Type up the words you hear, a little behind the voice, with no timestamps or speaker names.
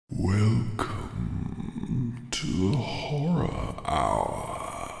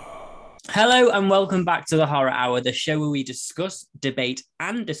Hour. Hello and welcome back to the Horror Hour, the show where we discuss, debate,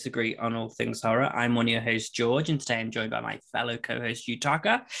 and disagree on all things horror. I'm one of your hosts, George, and today I'm joined by my fellow co-host,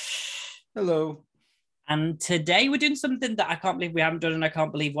 Yutaka. Hello. And today we're doing something that I can't believe we haven't done, and I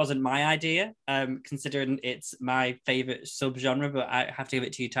can't believe wasn't my idea, considering it's my favorite subgenre. But I have to give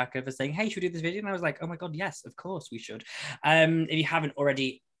it to Yutaka for saying, "Hey, should we do this video?" And I was like, "Oh my god, yes, of course we should." If you haven't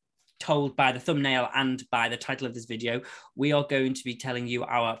already told by the thumbnail and by the title of this video, we are going to be telling you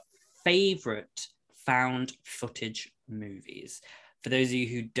our favorite found footage movies. For those of you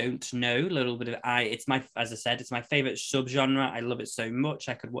who don't know, a little bit of as I said, it's my favorite subgenre. I love it so much.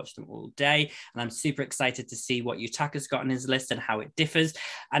 I could watch them all day. And I'm super excited to see what Yutaka's got on his list and how it differs.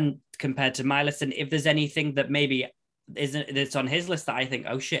 And compared to my list, and if there's anything that maybe isn't that's on his list that I think,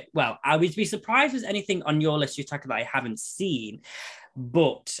 oh shit, well, I would be surprised if there's anything on your list, Yutaka, that I haven't seen.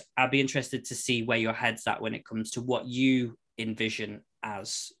 But I'll be interested to see where your head's at when it comes to what you envision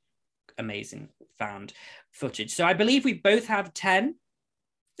as amazing found footage. So I believe we both have 10.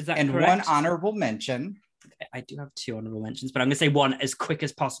 Is that and correct? one honorable mention. I do have 2 honorable mentions, but I'm going to say one as quick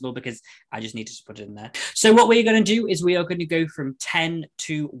as possible because I just need to put it in there. So what we're going to do is we are going to go from 10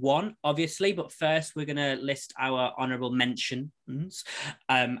 to 1, obviously, but first we're going to list our honorable mentions,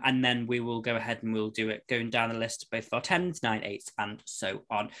 and then we will go ahead and we'll do it going down the list, both for 10s, 9, 8s, and so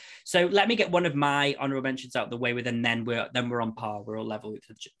on. So let me get one of my honorable mentions out the way with, and then we're on par. We're all level with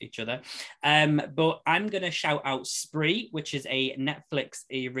each other. But I'm going to shout out Spree, which is a Netflix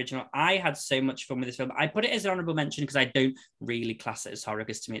original. I had so much fun with this film. I put it as an honorable mention because I don't really class it as horror,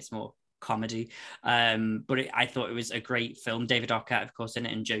 because to me it's more comedy. I thought it was a great film. David Arquette, of course, in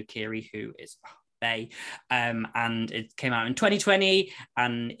it, and Joe Keery, who is Bay. And it came out in 2020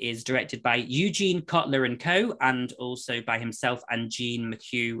 and is directed by Eugene Kotler and co, and also by himself and Jean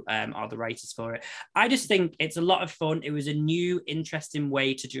McHugh are the writers for it. I just think it's a lot of fun. It was a new, interesting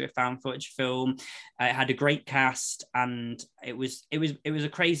way to do a found footage film. It had a great cast, and it was a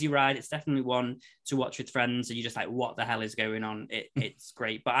crazy ride. It's definitely one to watch with friends, and you're just like, what the hell is going on? It's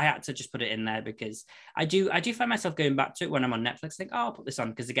great. But I had to just put it in there because I do find myself going back to it when I'm on Netflix. Think, oh, I'll put this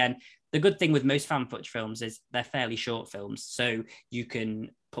on, because again, the good thing with most found footage films is they're fairly short films, so you can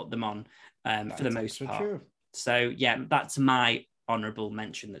put them on for the most part. True. So yeah, that's my honorable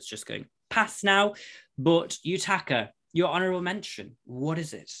mention that's just going past now. But Yutaka, your honorable mention, what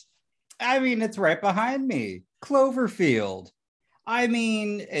is it? I mean, it's right behind me. Cloverfield. I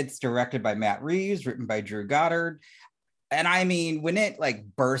mean, it's directed by Matt Reeves, written by Drew Goddard. And I mean, when it like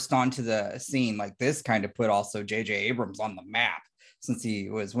burst onto the scene, like this kind of put also J.J. Abrams on the map, since he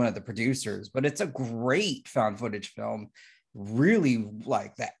was one of the producers. But it's a great found footage film. Really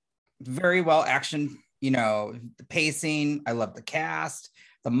like that. Very well action, the pacing. I love the cast.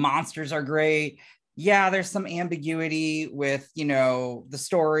 The monsters are great. Yeah, there's some ambiguity with, the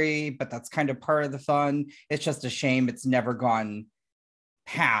story, but that's kind of part of the fun. It's just a shame it's never gone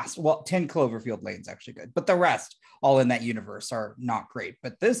past. Well, 10 Cloverfield Lane's actually good, but the rest all in that universe are not great.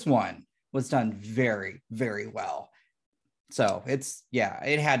 But this one was done very, very well. So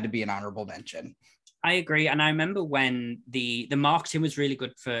it had to be an honorable mention. I agree. And I remember when the marketing was really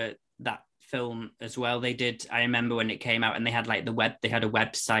good for that film as well. I remember when it came out and they had like they had a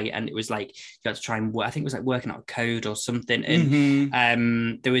website, and it was like you had to try and I think it was like working out code or something.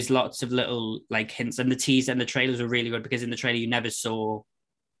 And there was lots of little like hints, and the teaser and the trailers were really good, because in the trailer you never saw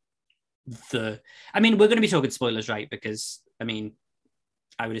we're going to be talking spoilers, right? Because I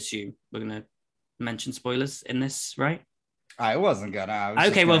would assume we're going to mention spoilers in this, right? I wasn't gonna.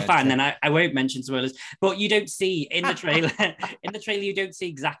 Okay, well, fine. Then I won't mention spoilers. But you don't see in the trailer. In the trailer, you don't see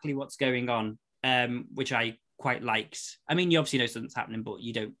exactly what's going on, which I quite liked. I mean, you obviously know something's happening, but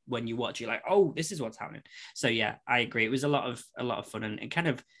you don't. When you watch, you're like, oh, this is what's happening. So yeah, I agree. It was a lot of fun, and it kind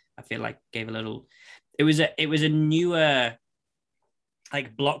of, I feel like, gave a little. It was a newer,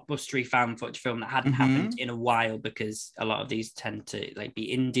 like, blockbustery found footage film that hadn't happened in a while, because a lot of these tend to like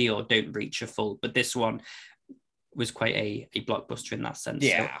be indie or don't reach a full. But this one was quite a blockbuster in that sense.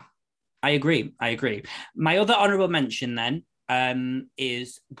 Yeah. So I agree. My other honorable mention then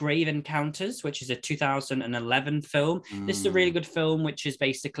is Grave Encounters, which is a 2011 film. This is a really good film, which is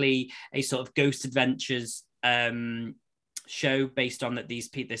basically a sort of ghost adventures show based on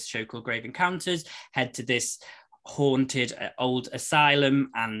this show called Grave Encounters. Head to this haunted old asylum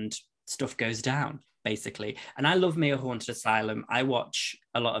and stuff goes down, basically. And I love me a haunted asylum. I watch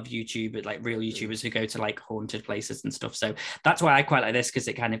a lot of YouTube, like real YouTubers who go to like haunted places and stuff. So that's why I quite like this, because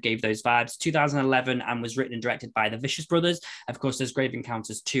it kind of gave those vibes. 2011, and was written and directed by the Vicious Brothers. Of course, there's Grave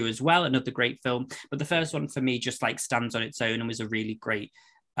Encounters 2 as well, another great film. But the first one for me just like stands on its own and was a really great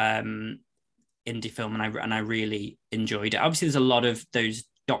indie film, and I really enjoyed it. Obviously, there's a lot of those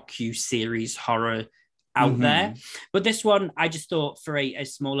docu-series horror out there, but this one I just thought for a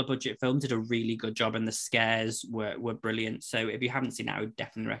smaller budget film did a really good job, and the scares were brilliant. So if you haven't seen it, I would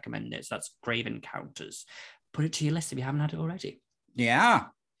definitely recommend it. So that's Grave Encounters. Put it to your list if you haven't had it already. Yeah.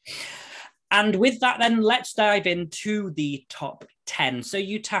 And with that, then let's dive into the top 10. So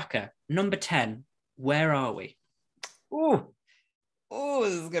Yutaka, number 10, where are we? Oh,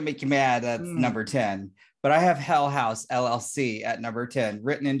 this is gonna make you mad. That's number 10. But I have Hell House LLC at number 10,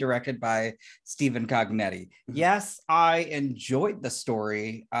 written and directed by Stephen Cognetti. Yes, I enjoyed the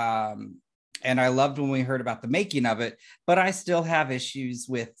story. And I loved when we heard about the making of it, but I still have issues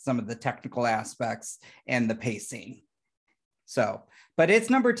with some of the technical aspects and the pacing. So, but it's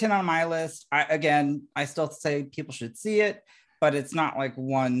number 10 on my list. I still say people should see it, but it's not like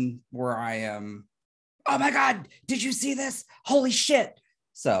one where I am, oh my God, did you see this? Holy shit.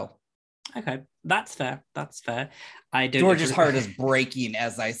 So. Okay, that's fair. I don't. George's heart is breaking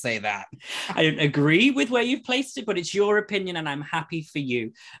as I say that. I don't agree with where you've placed it, but it's your opinion, and I'm happy for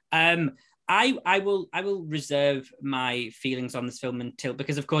you. I will reserve my feelings on this film until,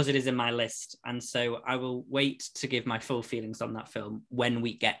 because of course it is in my list, and so I will wait to give my full feelings on that film when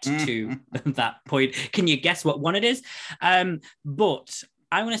we get to that point. Can you guess what one it is? But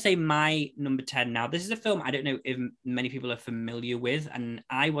I want to say my number 10 now. This is a film I don't know if many people are familiar with, and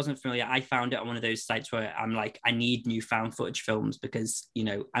I wasn't familiar. I found it on one of those sites where I'm like, I need new found footage films because, you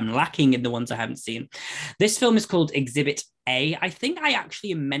know, I'm lacking in the ones I haven't seen. This film is called Exhibit A. I think I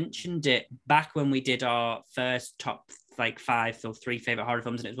actually mentioned it back when we did our first top 5 or 3 favorite horror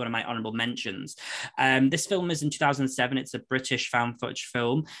films, and it was one of my honorable mentions. This film is in 2007. It's a British found footage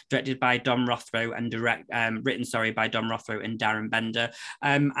film directed by Dom Rothrow and written by Dom Rothrow and Darren Bender.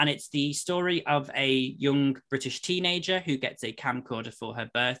 And it's the story of a young British teenager who gets a camcorder for her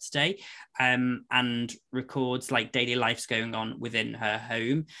birthday and records like daily life's going on within her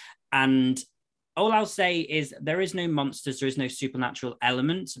home. And all I'll say is there is no monsters, there is no supernatural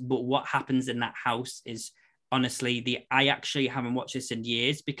element, but what happens in that house is honestly, I actually haven't watched this in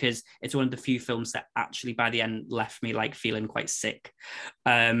years because it's one of the few films that actually by the end left me like feeling quite sick.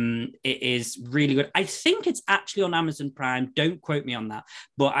 It is really good. I think it's actually on Amazon Prime. Don't quote me on that,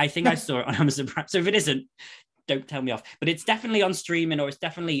 but I think I saw it on Amazon Prime. So if it isn't, don't tell me off, but it's definitely on streaming, or it's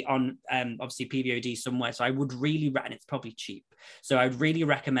definitely on obviously PVOD somewhere. So I would really, and it's probably cheap. So I would really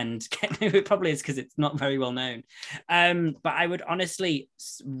recommend getting it. Probably is because it's not very well known. But I would honestly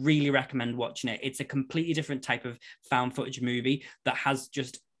really recommend watching it. It's a completely different type of found footage movie that has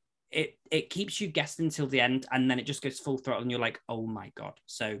just, it keeps you guessing until the end, and then it just goes full throttle and you're like, oh my God.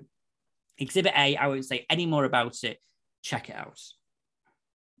 So Exhibit A, I won't say any more about it. Check it out.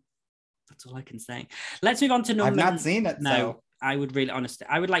 That's all I can say. Let's move on to number. I've not seen it. No, so. I would really, honestly,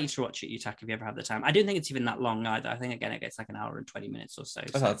 I would like you to watch it, Yutaka, if you ever have the time. I don't think it's even that long either. I think, again, it gets like an hour and 20 minutes or so.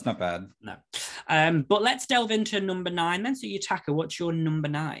 Oh, that's not bad. No. But let's delve into number 9 then. So, Yutaka, what's your number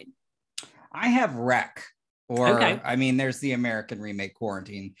 9? I have Wreck. I mean, there's the American remake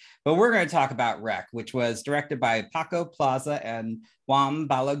Quarantine, but we're going to talk about Wreck, which was directed by Paco Plaza and Juan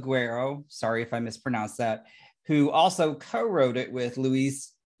Balaguero. Sorry if I mispronounced that. Who also co-wrote it with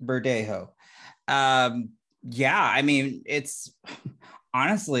Luis Verdejo. I mean, it's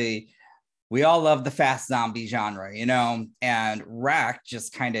honestly, we all love the fast zombie genre, you know, and Wreck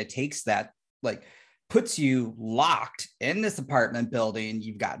just kind of takes that, like, puts you locked in this apartment building.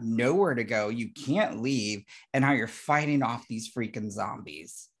 You've got nowhere to go. You can't leave. And how you're fighting off these freaking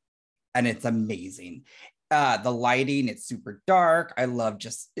zombies. And it's amazing. The lighting, it's super dark. I love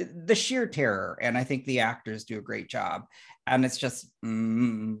just the sheer terror. And I think the actors do a great job. And it's just,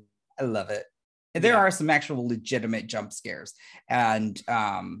 I love it. There are some actual legitimate jump scares. And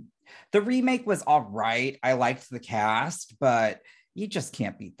the remake was all right. I liked the cast, but you just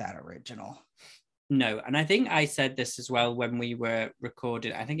can't beat that original. No, and I think I said this as well when we were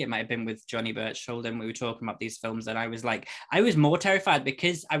recording. I think it might have been with Johnny Birchhold, and we were talking about these films, and I was like, I was more terrified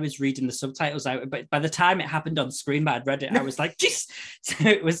because I was reading the subtitles out, but by the time it happened on screen, but I'd read it, I was like, jeez. So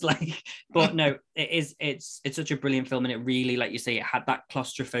it was like, but no, it's such a brilliant film, and it really, like you say, it had that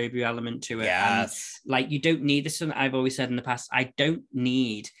claustrophobia element to it. Yes. And, like, you don't need this. One I've always said in the past, I don't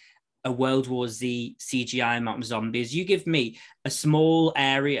need a World War Z CGI amount of zombies. You give me a small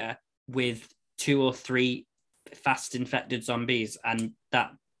area with 2 or 3 fast infected zombies, and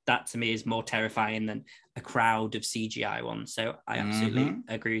that to me is more terrifying than a crowd of CGI ones. So I absolutely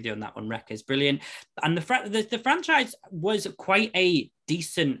agree with you on that one. Wreck is brilliant, and the franchise was quite a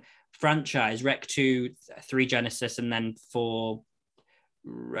decent franchise. Wreck 2, 3 Genesis, and then 4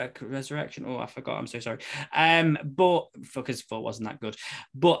 Resurrection. Oh, I forgot. I'm so sorry. But because 4 wasn't that good.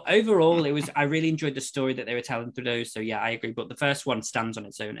 But overall, I really enjoyed the story that they were telling through those. So yeah, I agree. But the first one stands on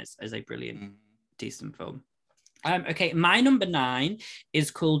its own as a brilliant, decent film. Okay, my number 9 is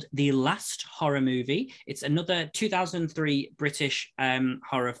called The Last Horror Movie. It's another 2003 British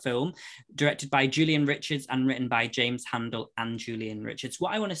horror film directed by Julian Richards and written by James Handel and Julian Richards.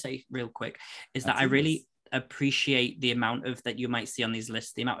 What I want to say real quick is that I really appreciate the amount of that you might see on these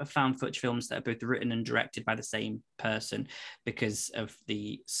lists, the amount of found footage films that are both written and directed by the same person, because of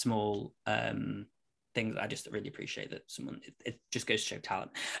the small things. I just really appreciate that it just goes to show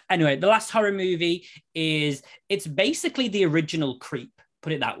talent. Anyway, The Last Horror Movie it's basically the original Creep,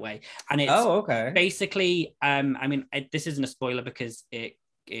 put it that way. And it's basically, this isn't a spoiler because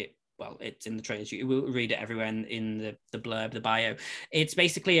it's in the trailers. You will read it everywhere in the blurb, the bio. It's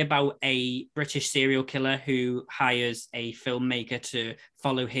basically about a British serial killer who hires a filmmaker to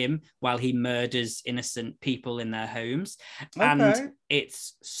follow him while he murders innocent people in their homes. And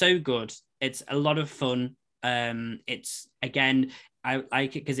it's so good. It's a lot of fun. It's, again, I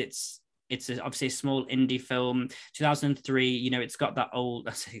like it because it's obviously a small indie film, 2003. It's got that old.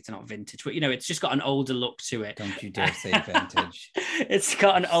 It's not vintage, but it's just got an older look to it. Don't you dare say vintage. It's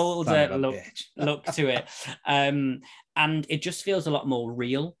got an older look to it, and it just feels a lot more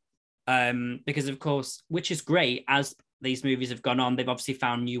real. Because of course, which is great as these movies have gone on, they've obviously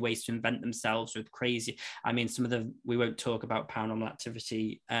found new ways to invent themselves with crazy. Some of we won't talk about Paranormal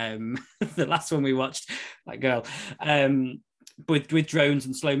Activity. The last one we watched, that girl. With drones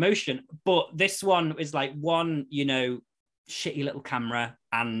and slow motion, but this one is like one shitty little camera,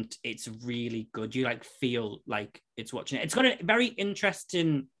 and it's really good. You feel like it's watching it. It's got a very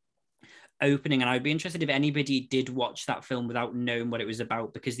interesting opening, and I'd be interested if anybody did watch that film without knowing what it was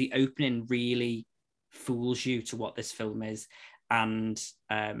about, because the opening really fools you to what this film is. And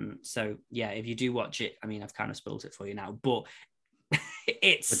so yeah, if you do watch it, I've kind of spoiled it for you now, but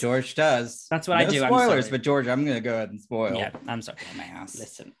but George does. That's what I do. Spoilers, but George, I'm going to go ahead and spoil. Yeah, I'm sorry. Oh, my ass.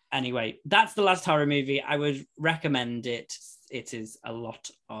 Listen, anyway, that's The Last Horror Movie. I would recommend it. It is a lot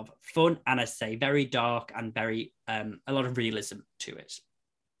of fun, and I say very dark and very a lot of realism to it.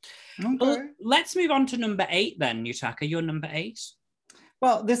 Okay. Well, let's move on to number 8 then, Yutaka. You're number 8.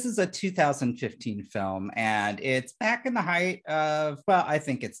 Well, this is a 2015 film, and it's back in the height of, well, I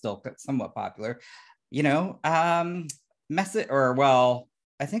think it's still somewhat popular. I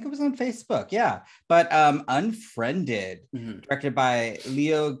think it was on Facebook, yeah. But Unfriended, directed by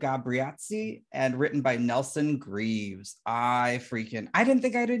Leo Gabriazzi and written by Nelson Greaves. I didn't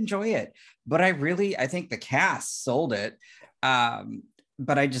think I'd enjoy it, but I think the cast sold it.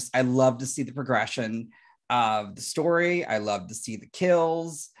 But I love to see the progression of the story. I love to see the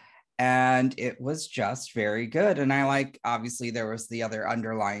kills, and it was just very good. And obviously there was the other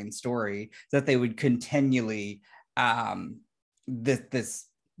underlying story that they would continually, this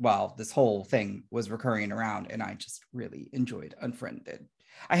whole thing was recurring around, and I just really enjoyed Unfriended.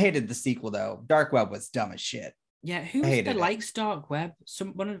 I hated the sequel though. Dark Web was dumb as shit. Yeah, who was the likes Dark Web?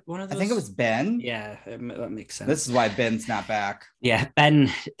 One of those. I think it was Ben. Yeah, that makes sense. This is why Ben's not back. Yeah,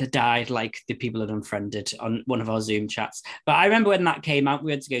 Ben died like the people had Unfriended on one of our Zoom chats. But I remember when that came out, we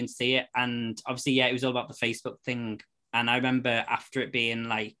had to go and see it, and obviously, yeah, it was all about the Facebook thing. And I remember after it being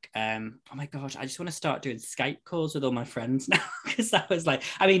like, oh my God, I just want to start doing Skype calls with all my friends now, because that was like,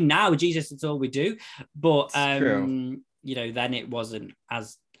 now, Jesus, it's all we do. But then it wasn't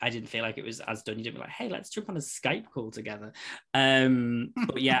as. I didn't feel like it was as done. You didn't be like, hey, let's jump on a Skype call together.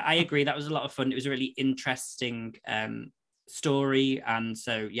 But yeah, I agree. That was a lot of fun. It was a really interesting story. And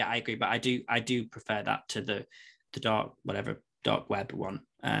so, yeah, I agree. But I do prefer that to the Dark Web one.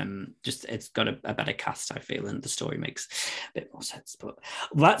 Just it's got a better cast, I feel, and the story makes a bit more sense. But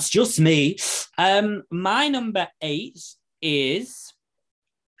that's just me. My number 8 is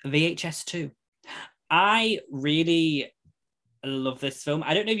VHS 2. I really love this film.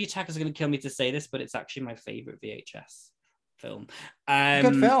 I don't know if Yutaka's going to kill me to say this, but it's actually my favorite VHS film.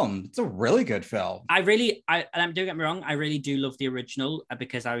 Good film. It's a really good film. Don't get me wrong, I really do love the original,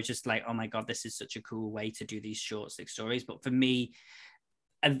 because I was just like, oh my God, this is such a cool way to do these short 6 stories. But for me,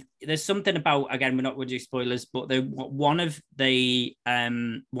 there's something about, again, we're not going to do spoilers, but one of the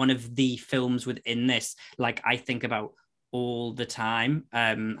films within this, I think about all the time,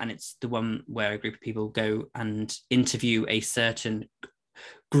 and it's the one where a group of people go and interview a certain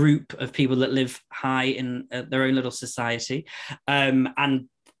group of people that live high in their own little society, and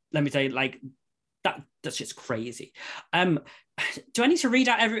let me tell you, that's just crazy. Do I need to read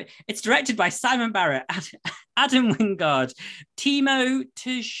out it's directed by Simon Barrett Adam Wingard, Timo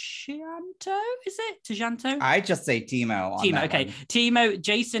Tjahjanto, is it? Tjahjanto? I just say Timo on Timo, that okay. one. Timo,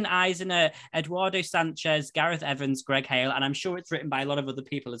 Jason Eisner, Eduardo Sanchez, Gareth Evans, Greg Hale, and I'm sure it's written by a lot of other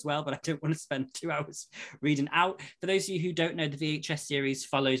people as well, but I don't want to spend 2 hours reading out. For those of you who don't know, the VHS series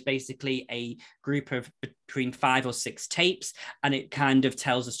follows basically a group of between 5 or 6 tapes, and it kind of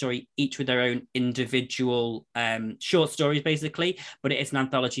tells a story, each with their own individual short stories, basically, but it is an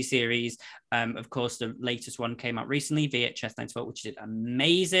anthology series. Of course, the latest one came out recently, VHS 94, which did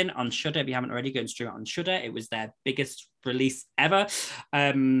amazing on Shudder. If you haven't already, go and stream it on Shudder. It was their biggest release ever,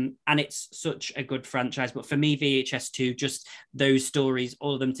 and it's such a good franchise. But for me, VHS 2, just those stories,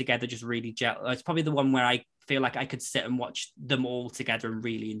 all of them together, just really gel. It's probably the one where I feel like I could sit and watch them all together and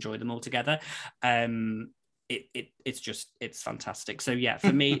really enjoy them all together. It's fantastic. So yeah,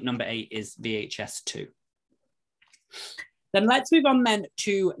 for me, number 8 is VHS 2. Then let's move on then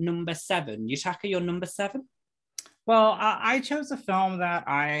to number 7. Yutaka, your number 7? Well, I chose a film that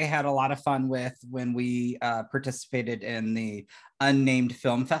I had a lot of fun with when we participated in the Unnamed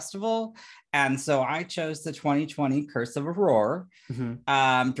Film Festival. And so I chose the 2020 Curse of Aurora,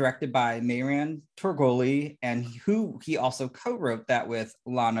 directed by Mayran Torgoli, and who he also co-wrote that with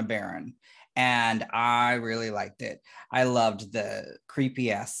Lana Barron. And I really liked it. I loved the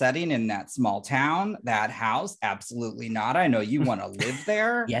creepy ass setting in that small town, that house. Absolutely not. I know you want to live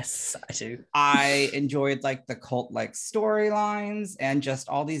there. Yes, I do. I enjoyed like the cult like storylines and just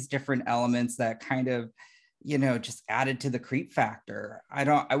all these different elements that kind of, you know, just added to the creep factor.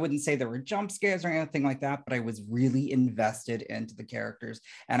 I wouldn't say there were jump scares or anything like that, but I was really invested into the characters.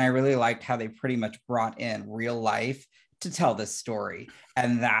 And I really liked how they pretty much brought in real life to tell this story.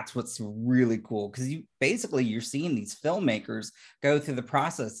 And that's what's really cool, because you're seeing these filmmakers go through the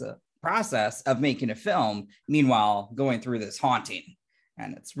process of making a film, meanwhile going through this haunting,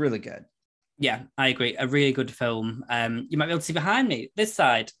 and it's really good. Yeah, I agree. A really good film. You might be able to see behind me, this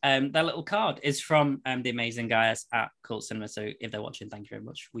side, that little card is from the amazing guys at Cult Cinema. So if they're watching, thank you very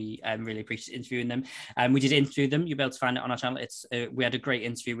much. We really appreciate interviewing them. We did interview them. You'll be able to find it on our channel. We had a great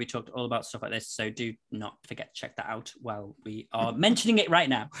interview. We talked all about stuff like this. So do not forget to check that out while we are mentioning it right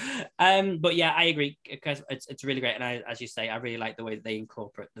now. But yeah, I agree, because it's really great. And as you say, I really like the way that they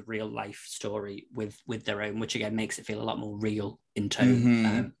incorporate the real life story with their own, which again makes it feel a lot more real in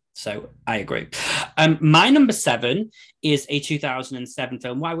tone. So I agree. My number 7 is a 2007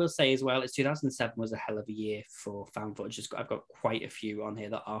 film. What I will say as well is 2007 was a hell of a year for found footage. I've got quite a few on here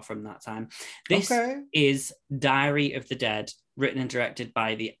that are from that time. This is Diary of the Dead, written and directed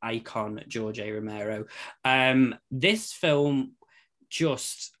by the icon George A. Romero. This film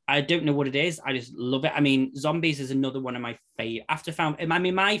I don't know what it is. I just love it. I mean, zombies is another one of my favorite.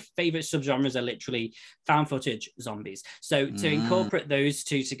 My favorite subgenres are literally found footage zombies. So to incorporate those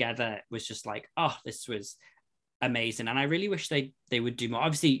two together was just like, oh, this was amazing. And I really wish they would do more.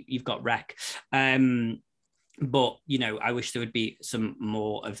 Obviously, you've got Wreck. But, you know, I wish there would be some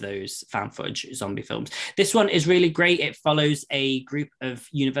more of those found footage zombie films. This one is really great. It follows a group of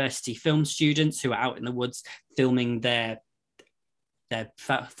university film students who are out in the woods filming their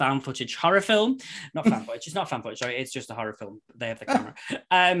found footage horror film. Not found footage. It's not found footage. Sorry, it's just a horror film. They have the camera.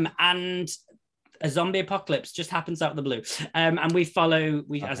 And a zombie apocalypse just happens out of the blue. And we follow,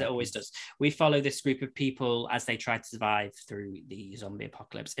 as it always does, we follow this group of people as they try to survive through the zombie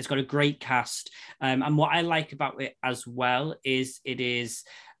apocalypse. It's got a great cast. And what I like about it as well is it is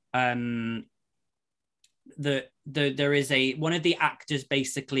there is one of the actors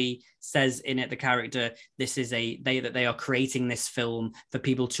basically says in it, the character, that they are creating this film for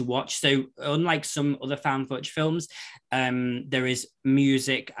people to watch. So unlike some other found footage films, there is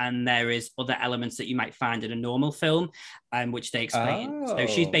music and there is other elements that you might find in a normal film, which they explain. So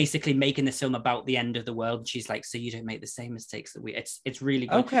she's basically making this film about the end of the world. She's like, so you don't make the same mistakes that we. It's really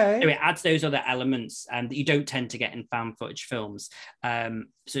good. So it adds those other elements that you don't tend to get in found footage films.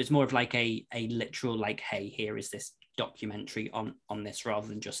 So it's more of like a literal like, hey, here is this documentary on this, rather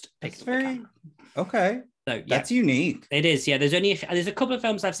than just pick up the camera. Okay. So yeah, that's unique. It is. Yeah, there's a couple of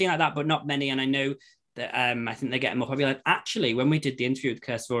films I've seen like that, but not many. And I know that I think they're getting more popular. Actually, when we did the interview with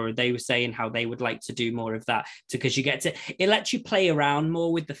Curse of Aurora, they were saying how they would like to do more of that, because it lets you play around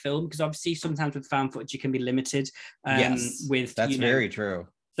more with the film, because obviously sometimes with found footage you can be limited. Yes, that's very true.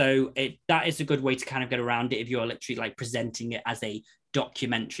 So that is a good way to kind of get around it if you're literally like presenting it as a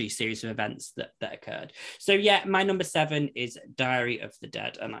documentary series of events that occurred. So yeah, my number 7 is Diary of the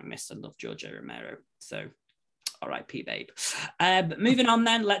Dead, and I miss and love George A. Romero. So R.I.P. babe. Moving on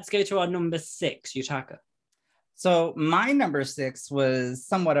then, let's go to our number 6, Yutaka. So my number 6 was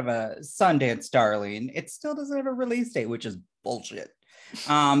somewhat of a Sundance darling. It still doesn't have a release date, which is bullshit.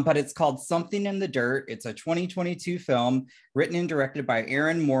 But it's called Something in the Dirt. It's a 2022 film written and directed by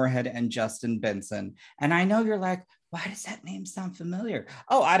Aaron Moorhead and Justin Benson. And I know you're like, why does that name sound familiar?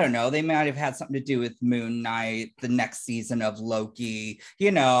 Oh, I don't know. They might have had something to do with Moon Knight, the next season of Loki,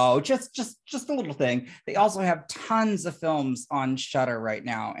 just a little thing. They also have tons of films on Shudder right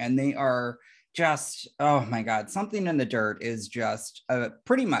now, and they are just, oh my God, Something in the Dirt is just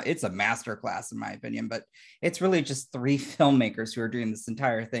pretty much, it's a masterclass in my opinion, but it's really just three filmmakers who are doing this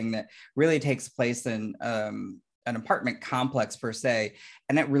entire thing that really takes place in an apartment complex per se.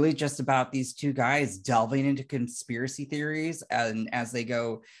 And it really just about these two guys delving into conspiracy theories. And as they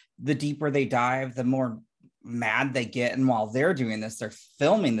go, the deeper they dive, the more mad they get. And while they're doing this, they're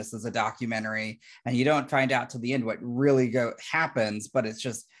filming this as a documentary, and you don't find out till the end what really happens, but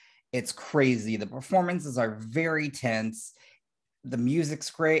it's crazy. The performances are very tense. The music's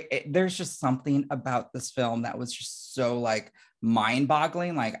great. There's just something about this film that was just so like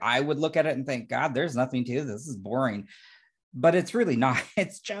mind-boggling. Like I would look at it and think, God, there's nothing to this. This is boring. But it's really not.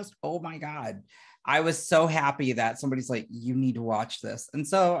 It's just, oh my God. I was so happy that somebody's like, you need to watch this. And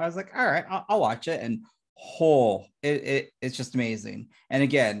so I was like, all right, I'll watch it. And it's just amazing. And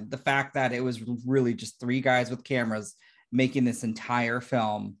again, the fact that it was really just three guys with cameras making this entire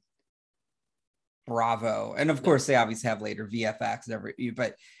film, bravo. And of course they obviously have later VFX and everything,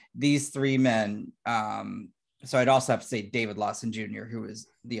 but these three men, so I'd also have to say David Lawson Jr., who is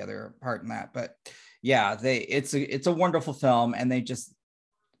the other part in that, but yeah, it's a wonderful film, and they just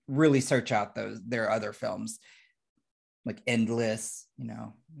really search out their other films like Endless,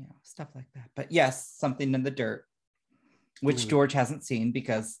 stuff like that. But yes, Something in the Dirt, which George hasn't seen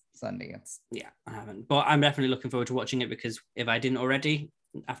because Sundance. Yeah, I haven't, but I'm definitely looking forward to watching it, because if I didn't already,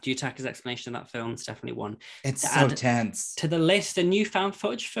 after Yutaka's explanation of that film, it's definitely one. It's so tense. To the list, a new found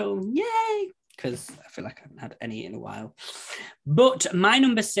footage film. Yay! Because I feel like I haven't had any in a while. But my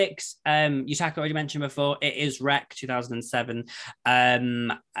number 6, Yutaka already mentioned before, it is Rec 2007.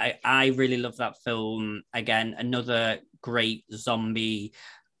 I really love that film. Again, another great zombie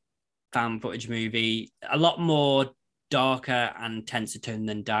found footage movie. A lot more darker and tenser tone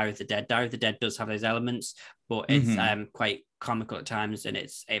than Diary of the Dead. Diary of the Dead does have those elements, but it's quite comical at times, and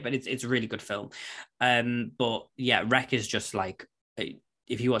it's a really good film. But yeah, Rec is just like,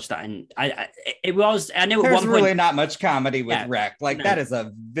 if you watch that, and I know there's at one point, really not much comedy with Rec. Like that is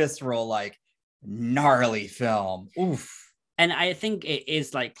a visceral, like gnarly film. Oof. And I think it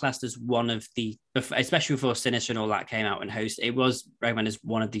is like classed as one of the, especially before Sinister and all that came out and Host, it was recommended as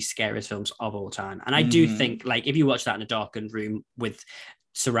one of the scariest films of all time. And I do think, like, if you watch that in a darkened room with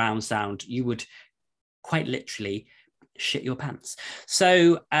surround sound, you would quite literally shit your pants.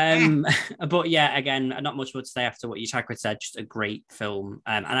 So, but yeah, again, not much more to say after what Yutaka said. Just a great film,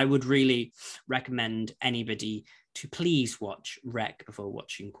 and I would really recommend anybody to please watch Rec before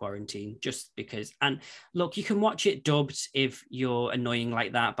watching Quarantine, just because. And look, you can watch it dubbed if you're annoying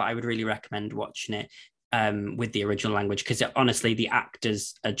like that, but I would really recommend watching it with the original language, because honestly, the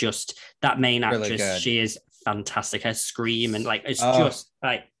actors are just, that main actress, really, she is fantastic. Her scream and like, it's just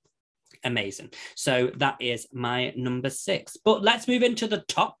like amazing. So that is my number 6. But let's move into the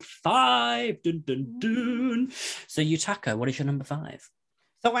top 5. Dun, dun, dun. So Yutaka, what is your number 5?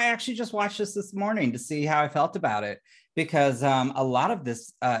 So I actually just watched this morning to see how I felt about it, because a lot of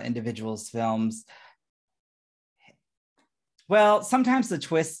this individual's films, well, sometimes the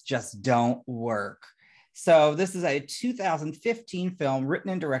twists just don't work. So this is a 2015 film written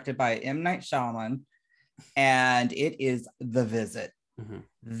and directed by M. Night Shyamalan, and it is The Visit.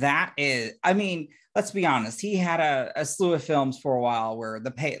 That is, I mean, let's be honest, he had a slew of films for a while where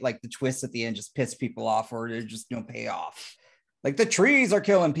the twists at the end just pissed people off, or there's just no payoff. Like the trees are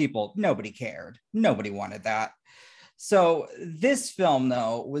killing people. Nobody cared. Nobody wanted that. So this film,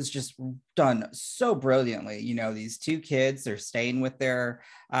 though, was just done so brilliantly. These two kids, they're staying with their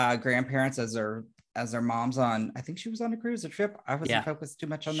grandparents as their mom's on, I think she was on a cruise, a trip. I wasn't focused too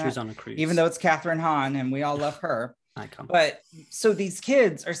much on that. She was on a cruise. Even though it's Catherine Hahn and we all love her. Icon. But so these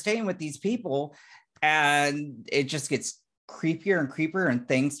kids are staying with these people, and it just gets creepier and creepier, and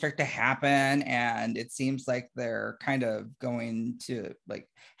things start to happen, and it seems like they're kind of going to like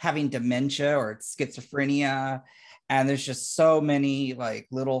having dementia or schizophrenia, and there's just so many like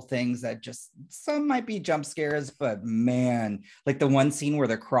little things that just, some might be jump scares, but man, like the one scene where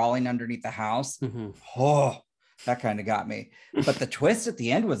they're crawling underneath the house, that kind of got me. But the twist at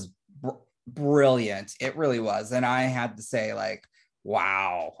the end was brilliant. It really was. And I had to say, like,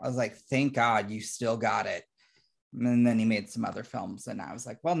 wow, I was like, thank God you still got it. And then he made some other films, and I was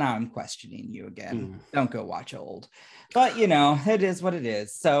like, well, now I'm questioning you again. Don't go watch old. But it is what it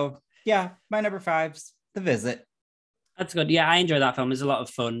is. So yeah, my number 5's The Visit. That's good. Yeah, I enjoyed that film. It was a lot of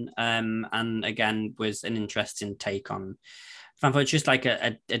fun. And again, was an interesting take on fan footage, just like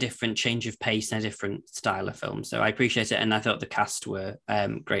a different change of pace and a different style of film. So I appreciate it. And I thought the cast were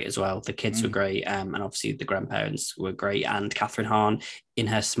great as well. The kids were great. And obviously the grandparents were great. And Catherine Hahn in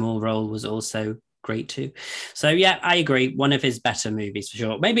her small role was also great too. So yeah, I agree. One of his better movies for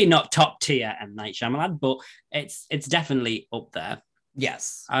sure. Maybe not top tier M. Night Shyamalan, but it's definitely up there.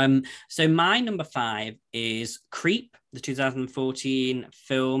 Yes. So my number 5 is Creep, the 2014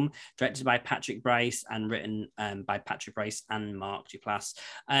 film directed by Patrick Brice and written by Patrick Brice and Mark Duplass.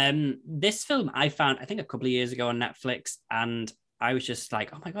 This film I found, I think, a couple of years ago on Netflix, and I was just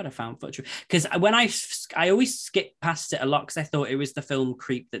like, oh my God, I found footage. Because when I always skip past it a lot because I thought it was the film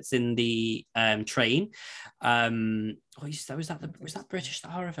Creep that's in the train. Was that British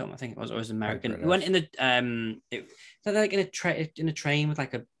horror film? I think it was, or was it American? We went in the like in a train with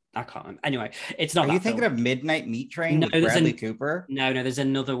like a, I can't remember. Anyway, it's not. Are you thinking of Midnight Meat Train with Bradley Cooper? No, there's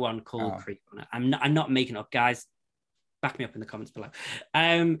another one called Creep on it. I'm not making up, guys. Back me up in the comments below.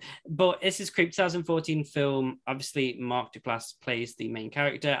 But this is Creep 2014 film. Obviously, Mark Duplass plays the main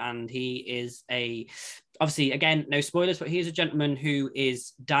character, and he is obviously, again, no spoilers, but he is a gentleman who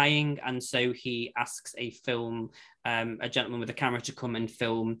is dying, and so he asks a gentleman with a camera to come and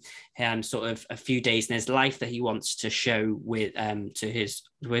film sort of a few days in his life that he wants to show with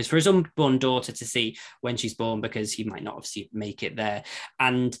for his unborn daughter to see when she's born, because he might not obviously make it there.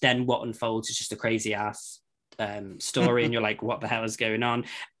 And then what unfolds is just a crazy ass story, and you're like, what the hell is going on?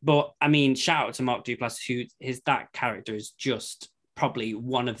 But I mean, shout out to Mark Duplass, that character is just probably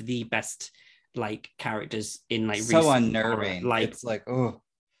one of the best like characters in like so unnerving. Like it's like, oh,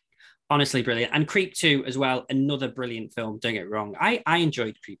 honestly brilliant. And Creep 2 as well, another brilliant film, don't get me wrong. I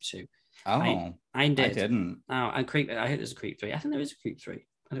enjoyed Creep 2. I didn't. And Creep, I heard there's a Creep 3. I think there is a Creep 3.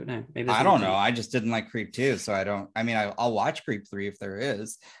 I don't know. Maybe I don't know. I just didn't like Creep 2, so I'll watch Creep 3 if there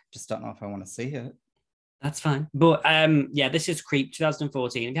is. Just don't know if I want to see it. That's fine. But yeah, this is Creep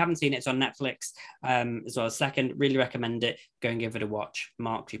 2014. If you haven't seen it, it's on Netflix as well. Second, really recommend it. Go and give it a watch.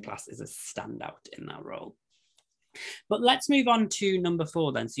 Mark Duplass is a standout in that role. But let's move on to number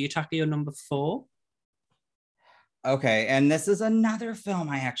 4 then. So you tackle your number 4. Okay, and this is another film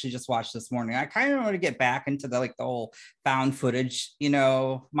I actually just watched this morning. I kind of want to get back into the whole found footage,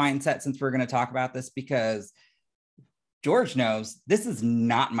 mindset, since we're going to talk about this, because George knows this is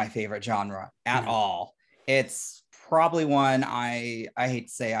not my favorite genre at all. It's probably one I hate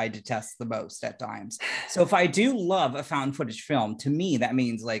to say I detest the most at times. So if I do love a found footage film, to me, that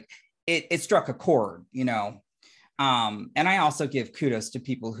means like it struck a chord, And I also give kudos to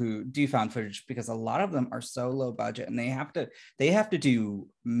people who do found footage, because a lot of them are so low budget and they have to do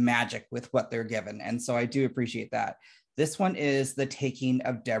magic with what they're given. And so I do appreciate that. This one is The Taking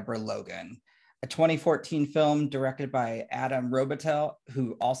of Deborah Logan, a 2014 film directed by Adam Robitel,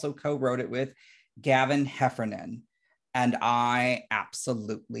 who also co-wrote it with Gavin Heffernan. And I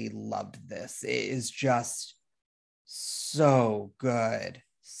absolutely loved this. It is just so good.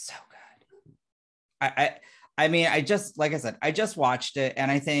 So good. I mean, like I said, I just watched it, and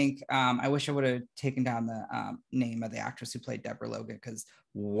I think I wish I would have taken down the name of the actress who played Deborah Logan, because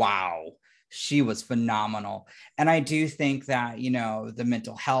wow, she was phenomenal. And I do think that, the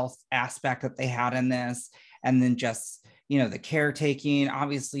mental health aspect that they had in this, and then just, the caretaking,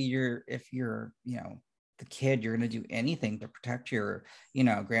 obviously if you're, the kid, you're going to do anything to protect your,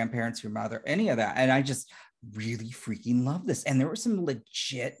 grandparents, your mother, any of that. And I just really freaking love this. And there were some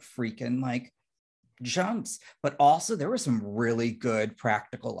legit freaking like jumps, but also there were some really good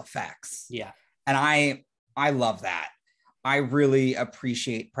practical effects. Yeah. And I love that. I really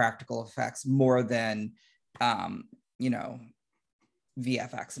appreciate practical effects more than VFX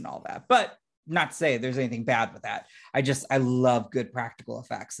and all that. But not to say there's anything bad with that. I love good practical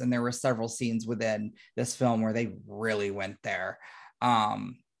effects. And there were several scenes within this film where they really went there.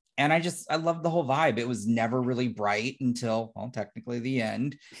 And I love the whole vibe. It was never really bright until, well, technically the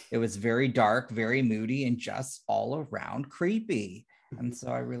end. It was very dark, very moody, and just all around creepy. And so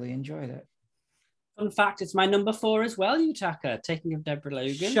I really enjoyed it. Fun fact, it's my number 4 as well, Yutaka, Taking of Deborah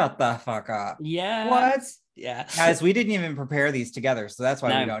Logan. Shut the fuck up. Yeah. What? Yeah. Guys, we didn't even prepare these together, so that's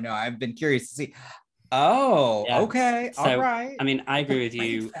why we don't know. I've been curious to see. Oh, yeah. Okay. So, all right. I mean, I agree with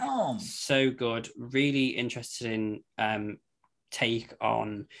you. Film. So good. Really interested in take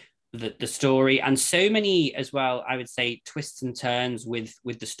on the story, and so many as well, I would say, twists and turns with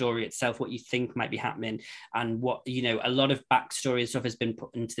the story itself, what you think might be happening, and what, a lot of backstory and stuff has been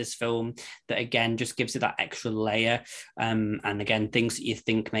put into this film that again just gives it that extra layer, and again, things that you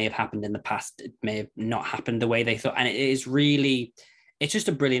think may have happened in the past may have not happened the way they thought. And it is really, it's just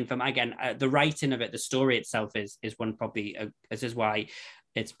a brilliant film. Again, the writing of it, the story itself is one probably. This is why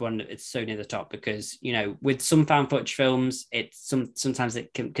it's so near the top, because with some found footage films, sometimes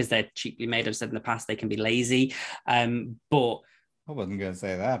it can, because they're cheaply made. I've said in the past they can be lazy, but I wasn't going to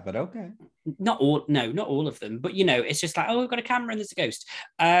say that, but okay. Not all of them, but it's just like, oh, we've got a camera and there's a ghost.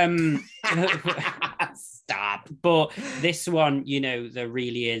 Stop. But this one, there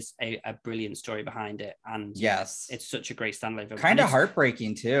really is a brilliant story behind it, and yes, it's such a great standalone film. Kind of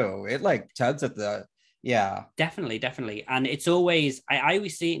heartbreaking too. It like tugs at the definitely, and it's always I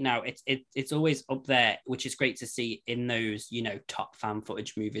always see it now. It's always up there, which is great to see in those top fan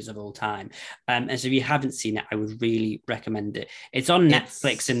footage movies of all time. And so if you haven't seen it, I would really recommend it. It's on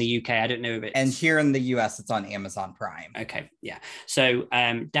Netflix in the UK. I don't know if it's, and here in the US it's on Amazon Prime. Okay, yeah. So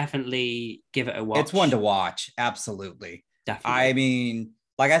definitely give it a watch. It's one to watch, absolutely. Definitely. I mean,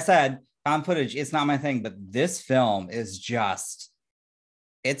 like I said, found footage, it's not my thing, but this film is just.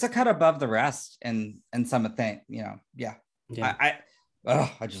 It's a cut above the rest, and some of things, yeah. I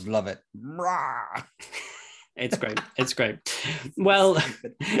just love it. It's great. It's great. Well,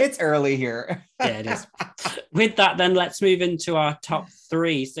 it's early here. Yeah, it is. With that, then let's move into our top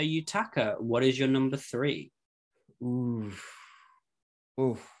 3. So, Yutaka, what is your number 3? Oof.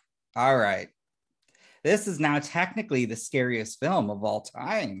 All right. This is now technically the scariest film of all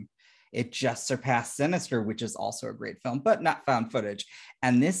time. It just surpassed Sinister, which is also a great film, but not found footage.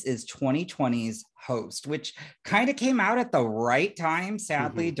 And this is 2020's Host, which kind of came out at the right time,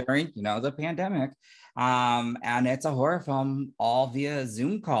 sadly, during, the pandemic. And it's a horror film all via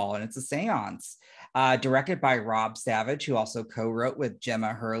Zoom call, and it's a seance. Directed by Rob Savage, who also co-wrote with Gemma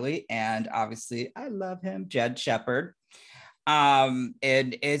Hurley, and obviously, I love him, Jed Shepard. And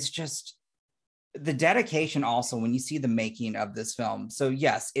it's just... the dedication also when you see the making of this film. So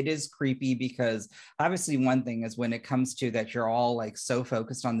yes, it is creepy, because obviously one thing is when it comes to that, you're all like so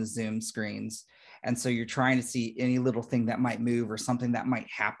focused on the Zoom screens. And so you're trying to see any little thing that might move or something that might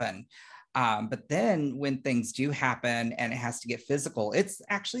happen. But then when things do happen and it has to get physical, it's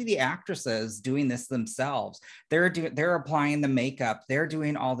actually the actresses doing this themselves. They're applying the makeup. They're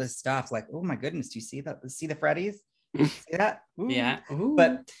doing all this stuff. Like, oh my goodness, do you see that? See the Freddies? See that? Ooh. Yeah. Ooh.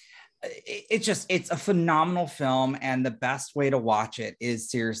 But it's a phenomenal film, and the best way to watch it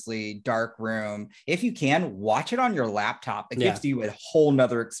is seriously Dark Room. If you can, watch it on your laptop. It gives you a whole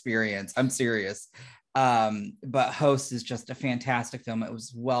nother experience. I'm serious. But Host is just a fantastic film. It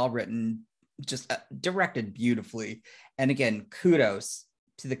was well written, just directed beautifully, and again, kudos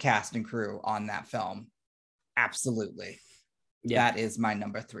to the cast and crew on that film. Absolutely. That is my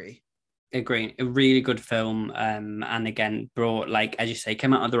number 3. Agreed. A really good film, and again brought, like as you say,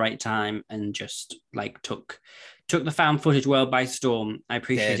 came out at the right time and just like took the found footage world by storm. I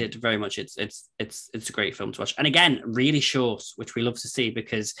appreciate it very much. It's a great film to watch, and again, really short, which we love to see,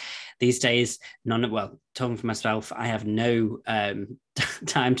 because these days, talking for myself, I have no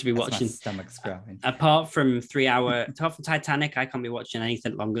time to be watching. My stomach's growling. Apart from Titanic, I can't be watching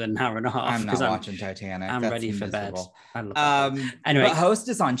anything longer than an hour and a half. I'm not watching Titanic. I'm ready for bed. I love that. Anyway, but Host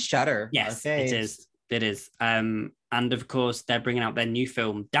is on Shudder. Yes, it is. It is. And of course, they're bringing out their new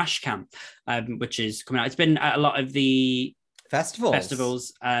film, Dashcam, which is coming out. It's been at a lot of the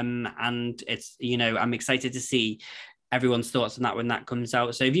festivals. And it's, I'm excited to see everyone's thoughts on that when that comes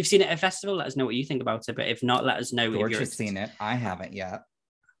out. So if you've seen it at a festival, let us know what you think about it. But if not, let us know. George has seen it. I haven't yet.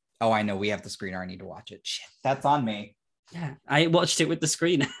 Oh, I know. We have the screener. I need to watch it. Shit, that's on me. Yeah, I watched it with the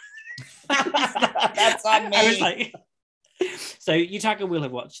screener. That's on me. I was like... So Yutaka will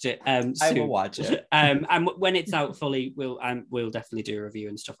have watched it. Soon. I will watch it. And when it's out fully, we'll definitely do a review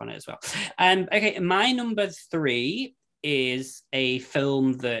and stuff on it as well. Okay, my number 3 is a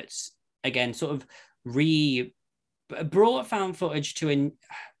film that, again, sort of brought found footage to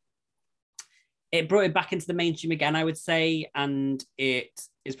it brought it back into the mainstream again, I would say, and it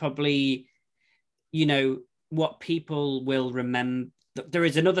is probably, what people will remember. There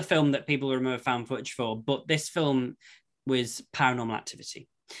is another film that people remember found footage for, but this film was Paranormal Activity.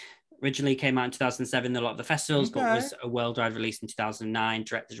 Originally came out in 2007, a lot of the festivals, but was a worldwide release in 2009,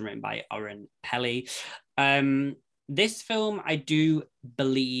 directed and written by Oren Peli. This film, I do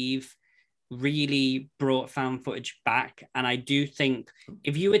believe, really brought found footage back. And I do think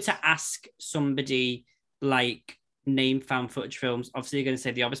if you were to ask somebody, like, name found footage films, obviously you're going to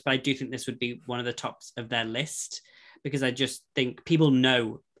say The Obvious, but I do think this would be one of the tops of their list, because I just think people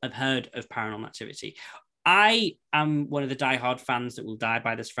have heard of Paranormal Activity. I am one of the diehard fans that will die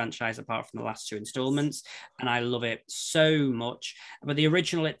by this franchise, apart from the last 2 installments, and I love it so much. But the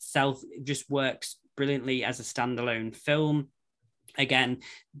original itself just works brilliantly as a standalone film. Again,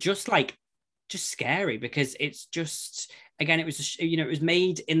 just scary, because it's just, again, it was, it was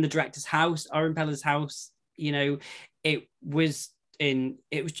made in the director's house, Oren Pella's house. It was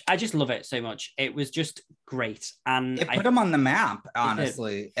I just love it so much. It was just great. And it put them on the map, It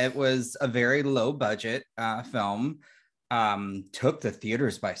honestly. It was a very low budget film, took the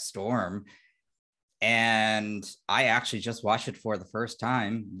theaters by storm. And I actually just watched it for the first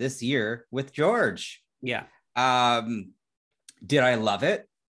time this year with George. Yeah. Did I love it?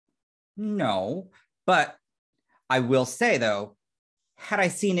 No, but I will say though, had I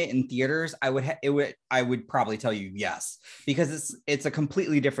seen it in theaters, I would probably tell you yes, because it's a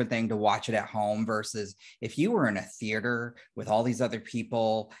completely different thing to watch it at home versus if you were in a theater with all these other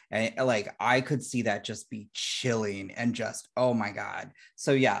people, and like I could see that just be chilling and just, oh my God.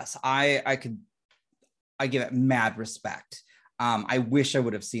 So yes, I give it mad respect. I wish I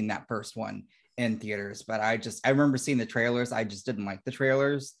would have seen that first one in theaters, but I remember seeing the trailers. I just didn't like the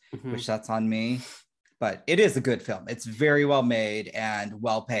trailers, which that's on me. But it is a good film. It's very well made and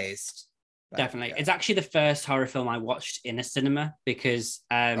well paced. Definitely. Yeah. It's actually the first horror film I watched in a cinema because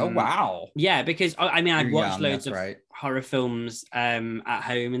oh wow. Yeah, because I mean I'd watched loads of right. horror films at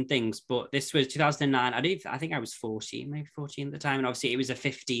home and things, but this was 2009. I think I was 14, maybe 14 at the time, and obviously it was a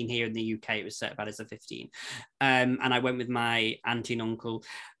 15 here in the UK. It was certified as a 15. And I went with my auntie and uncle,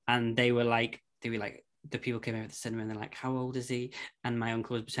 and they were like the people came over to the cinema and they're like, how old is he? And my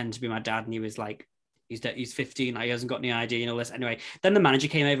uncle was pretending to be my dad, and he was like, he's 15, like, he hasn't got any ID and all this. Anyway, then the manager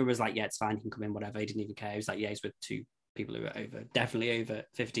came over and was like, yeah, it's fine, he can come in, whatever. He didn't even care. He was like, yeah, he's with two people who are definitely over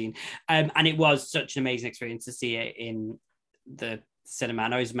 15. And it was such an amazing experience to see it in the cinema.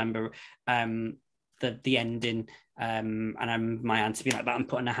 And I always remember the ending, and my aunt to be like that and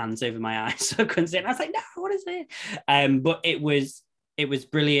putting her hands over my eyes so I couldn't see it. And I was like, no, what is it? But it was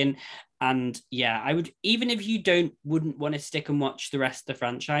brilliant. And yeah, I would, even if you wouldn't want to stick and watch the rest of the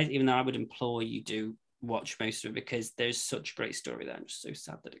franchise, even though I would implore you to watch most of it because there's such a great story there. I'm just so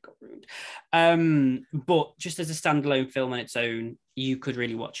sad that it got ruined. But just as a standalone film on its own, you could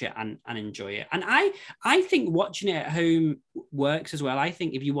really watch it and enjoy it. And I think watching it at home works as well. I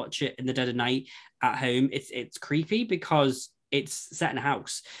think if you watch it in the dead of night at home, it's creepy because it's set in a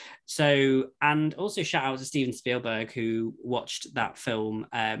house. So, and also shout out to Steven Spielberg, who watched that film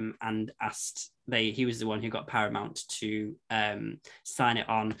and asked, he was the one who got Paramount to sign it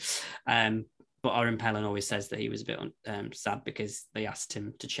on. But Oren Pellin always says that he was a bit sad because they asked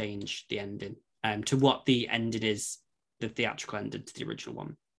him to change the ending to what the ending is, the theatrical ending to the original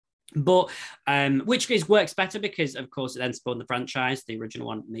one. But which works better because, of course, it then spawned the franchise. The original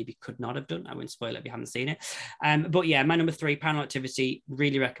one maybe could not have done. I won't spoil it if you haven't seen it. But yeah, my number 3, Paranormal Activity.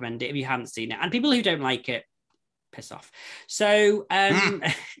 Really recommend it if you haven't seen it. And people who don't like it, piss off. So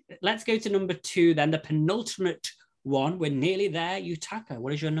let's go to number 2 then, the penultimate one. We're nearly there. Yutaka,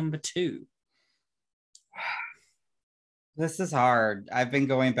 what is your number 2? This is hard. I've been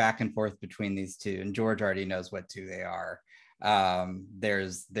going back and forth between these two, and George already knows what 2 they are.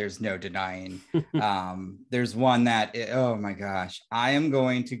 There's no denying. There's one that, oh my gosh, I am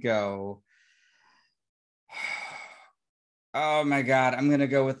going to go. Oh my God, I'm going to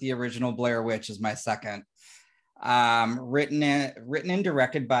go with the original Blair Witch as my second. Written and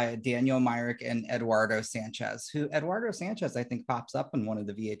directed by Daniel Myrick and Eduardo Sanchez, who Eduardo Sanchez, I think, pops up in one of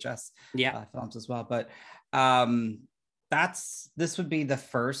the VHS films as well. But this would be the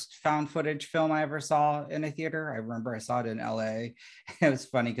first found footage film I ever saw in a theater. I remember I saw it in LA. It was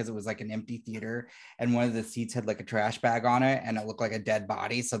funny because it was like an empty theater and one of the seats had like a trash bag on it and it looked like a dead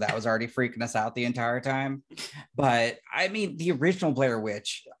body. So that was already freaking us out the entire time. But I mean, the original Blair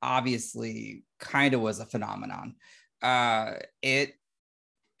Witch obviously kind of was a phenomenon. It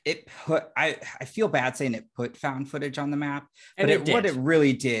put, I feel bad saying it put found footage on the map, but what it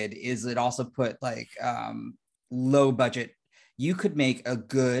really did is it also put like low budget. You could make a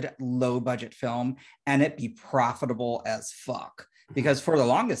good low budget film and it be profitable as fuck, because for the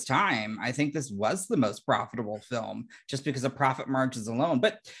longest time I think this was the most profitable film just because of profit margins alone.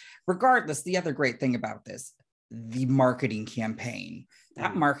 But regardless, the other great thing about this, the marketing campaign,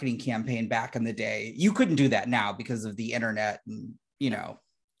 that marketing campaign back in the day, you couldn't do that now because of the internet and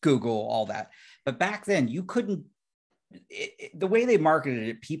Google, all that. But back then you couldn't. The way they marketed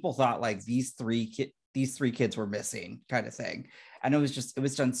it, people thought like these three kids were missing, kind of thing. And it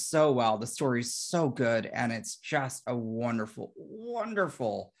was done so well. The story's so good, and it's just a wonderful,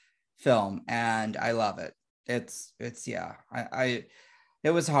 wonderful film, and I love it. It's it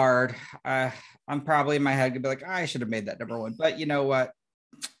was hard. I'm probably in my head gonna be like, I should have made that number 1, but you know what?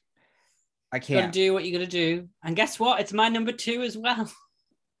 I can't. You gotta do what you gotta do, and guess what? It's my number 2 as well.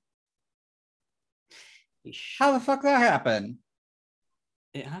 How the fuck that happened?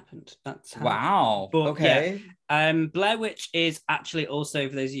 it happened. That's how. Wow. But yeah, Okay. Blair Witch is actually also,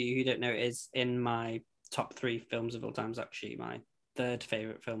 for those of you who don't know, is in my top 3 films of all time. It's actually my third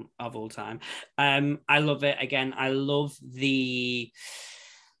favorite film of all time. I love it. Again, I love the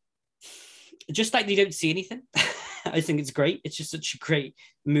just like you don't see anything. I think it's great. It's just such a great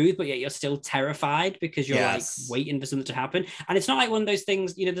mood, but yet you're still terrified because you're like Yes. waiting for something to happen. And it's not like one of those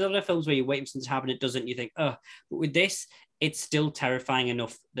things, you know, there's other films where you're waiting for something to happen, it doesn't, you think, oh, but with this, it's still terrifying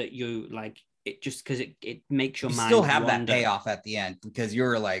enough that you like it just because it makes your You mind still have that wander. payoff at the end because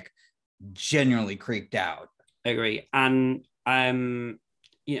you're like genuinely creeped out. I agree. And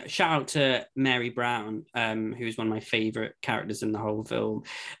you know, shout out to Mary Brown, who's one of my favorite characters in the whole film.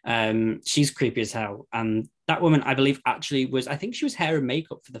 She's creepy as hell. And that woman, I believe, actually was, I think she was hair and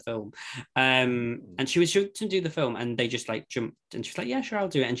makeup for the film. And she was to do the film and they just like jumped and she's like, yeah, sure, I'll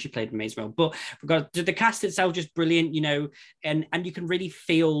do it. And she played an amazing role. But the cast itself just brilliant, you know, and you can really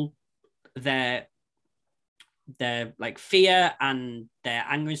feel their like fear and their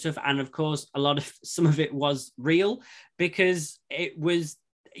anger and stuff, and of course some of it was real because it was,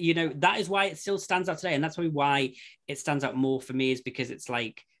 you know, that is why it still stands out today, and that's probably why it stands out more for me, is because it's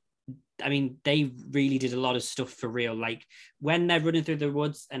like, I mean, they really did a lot of stuff for real. Like when they're running through the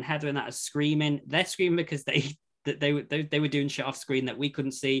woods and Heather and that are screaming, they're screaming because they were doing shit off screen that we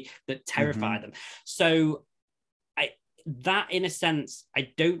couldn't see that terrified them. So that, in a sense, I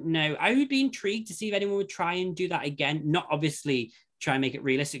don't know. I would be intrigued to see if anyone would try and do that again. Not obviously try and make it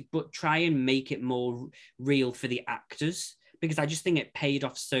realistic, but try and make it more real for the actors, because I just think it paid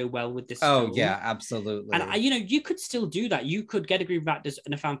off so well with this film. Yeah, absolutely. And you know, you could still do that. You could get a group of actors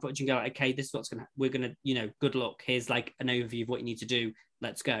and a found footage and go, like, okay, this is what's we're gonna, you know, good luck. Here's like an overview of what you need to do.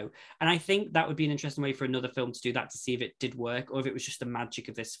 Let's go. And I think that would be an interesting way for another film to do that, to see if it did work or if it was just the magic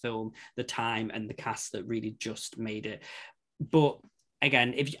of this film, the time and the cast that really just made it. But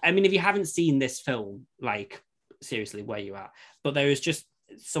again, if you haven't seen this film, like seriously, where you at? But there is just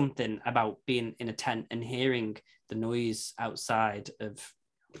something about being in a tent and hearing the noise outside of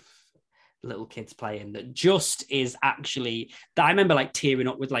little kids playing that just is actually that I remember like tearing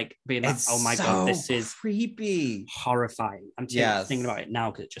up with, like being like, oh my god, this is creepy, horrifying. I'm thinking about it now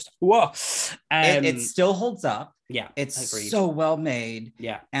because it just whoa. It still holds up. Yeah, it's agreed. so well made.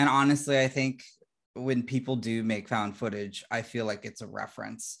 Yeah, and honestly, I think when people do make found footage, I feel like it's a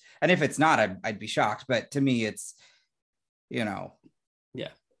reference, and if it's not, I'd be shocked. But to me, it's, you know, yeah,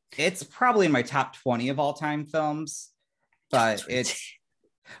 it's probably in my top 20 of all time films. But it's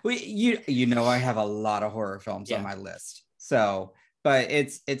you know, I have a lot of horror films on my list, so but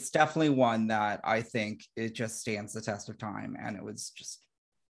it's definitely one that I think it just stands the test of time, and it's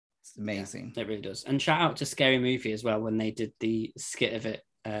amazing. Yeah, it really does. And shout out to Scary Movie as well when they did the skit of it,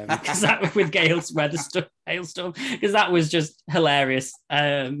 because that with Gale's hailstorm, because that was just hilarious.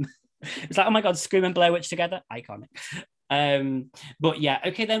 It's like, oh my god, Scream and Blair Witch together, iconic. But yeah,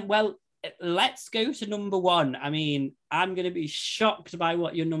 okay then. Well, let's go to number one. I mean, I'm going to be shocked by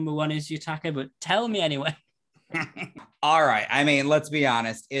what your number one is, Yutaka, but tell me anyway. All right. I mean, let's be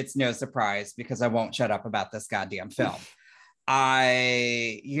honest. It's no surprise because I won't shut up about this goddamn film.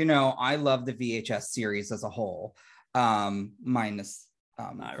 I love the VHS series as a whole, minus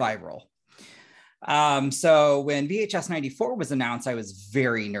Viral. So when VHS 94 was announced, I was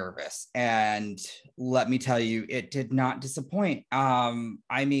very nervous, and let me tell you, it did not disappoint.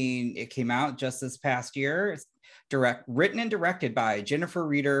 I mean, it came out just this past year. It's written and directed by Jennifer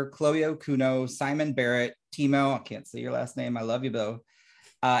Reeder, Chloe Okuno, Simon Barrett, Timo, I can't say your last name, I love you both,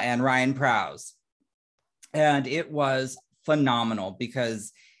 and Ryan Prowse. And it was phenomenal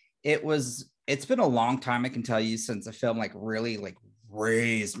because it's been a long time, I can tell you, since a film like really like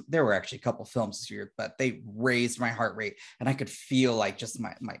raised. There were actually a couple films this year, but they raised my heart rate, and I could feel like just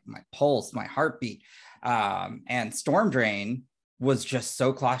my pulse, my heartbeat. And Storm Drain was just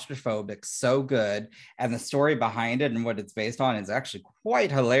so claustrophobic, so good, and the story behind it and what it's based on is actually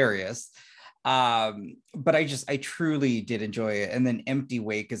quite hilarious. But I truly did enjoy it. And then Empty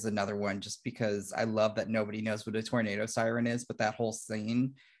Wake is another one, just because I love that nobody knows what a tornado siren is, but that whole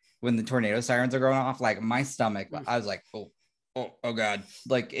scene when the tornado sirens are going off, like my stomach, I was like, oh god,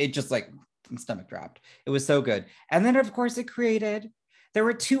 like it just like my stomach dropped. It was so good. And then of course there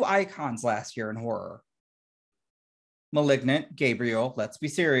were two icons last year in horror. Malignant, Gabriel, let's be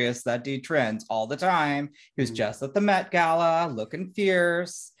serious, that dude trends all the time. He was just at the Met Gala looking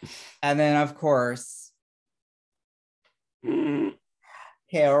fierce. And then of course Kale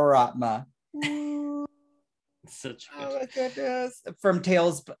Ratma. Such good. Oh my goodness. From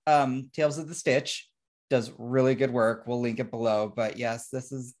Tales of the Stitch. Does really good work. We'll link it below. But yes,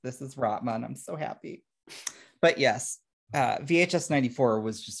 this is Rotman. I'm so happy. But yes, VHS 94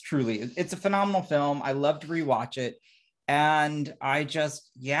 was just truly, it's a phenomenal film. I love to rewatch it. And I just,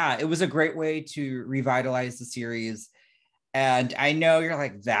 yeah, it was a great way to revitalize the series. And I know you're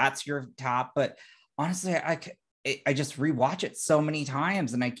like, that's your top, but honestly, I just rewatch it so many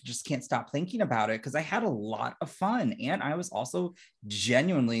times and I just can't stop thinking about it because I had a lot of fun and I was also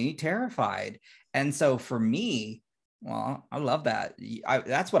genuinely terrified. And so for me, well, I love that.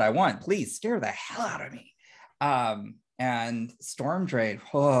 That's what I want. Please scare the hell out of me. And Storm Drain,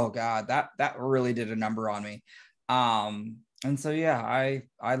 oh God, that really did a number on me. And so yeah,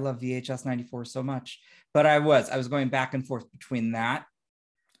 I love VHS 94 so much. But I was going back and forth between that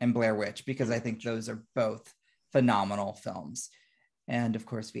and Blair Witch because I think those are both phenomenal films. And of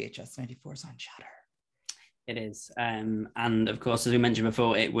course, VHS 94 is on Shudder. It is. And of course, as we mentioned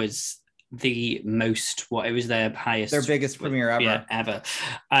before, it was it was their highest, their biggest premiere ever.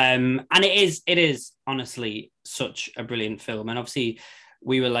 And it is honestly such a brilliant film. And obviously,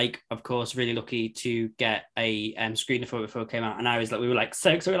 we were like, of course, really lucky to get a screener for it before it came out. And I was like, we were like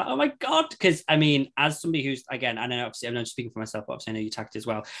so excited, we were like, oh my God. Because I mean, as somebody who's, again, I know obviously I'm not speaking for myself, but obviously I know you tagged as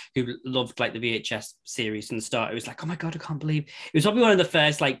well, who loved like the VHS series from the start. It was like, oh my God, I can't believe it was probably one of the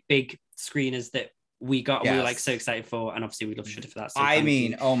first like big screeners that we got. Yes. And we were like so excited for, and obviously we love Shudder for that. So I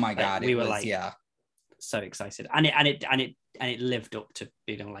mean, oh my God, we were like, yeah, so excited, and it lived up to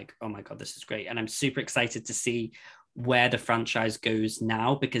being like, oh my God, this is great, and I'm super excited to see where the franchise goes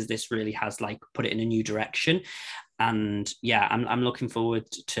now because this really has like put it in a new direction, and yeah, I'm looking forward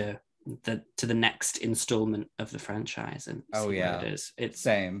to the next installment of the franchise and oh yeah, it is. It's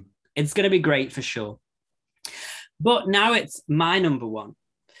same. It's going to be great for sure. But now it's my number one,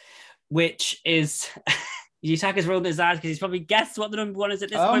 which is Yutaka's rolling his eyes because he's probably guessed what the number one is at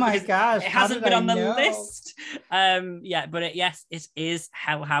this point. Oh my gosh. It hasn't been on the list. Yeah, but yes, it is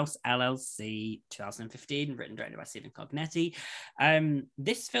Hell House LLC 2015, written and directed by Stephen Cognetti.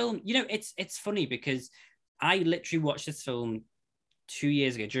 This film, you know, it's funny because I literally watched this film 2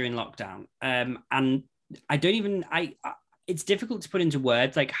 years ago during lockdown. And I don't even, it's difficult to put into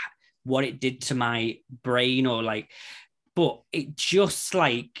words like what it did to my brain or like, but it just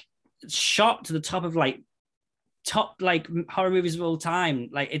like shot to the top of like horror movies of all time.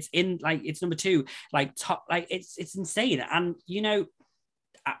 Like it's number 2, like top, like it's insane. And you know,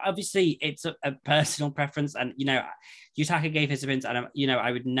 obviously it's a personal preference, and you know, Yutaka gave his opinions, and you know,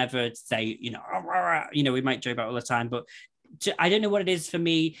 I would never say, you know, we might joke about it all the time, but I don't know what it is for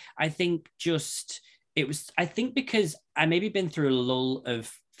me. I think just I think because I maybe been through a lull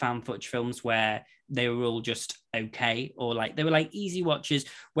of found footage films where they were all just okay, or like they were like easy watches,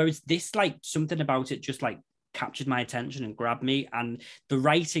 whereas this, like, something about it just like captured my attention and grabbed me, and the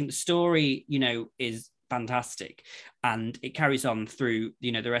writing, the story, you know, is fantastic, and it carries on through,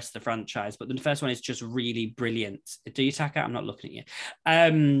 you know, the rest of the franchise. But the first one is just really brilliant. Do you, Taka? I'm not looking at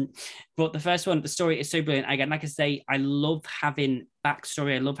you. But the first one, the story is so brilliant. Again, like I say, I love having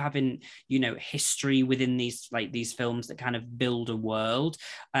backstory. I love having, you know, history within these films that kind of build a world.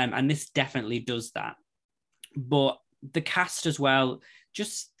 And this definitely does that. But the cast as well,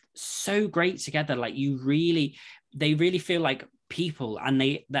 just so great together. Like they really feel like people, and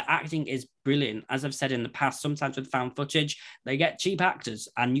the acting is brilliant. As I've said in the past, sometimes with found footage they get cheap actors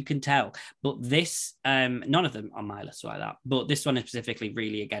and you can tell, but this none of them on my list like that, but this one specifically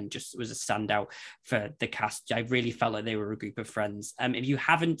really, again, just was a standout for the cast. I really felt like they were a group of friends. If you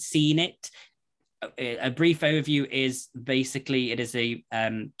haven't seen it, a brief overview is basically it is a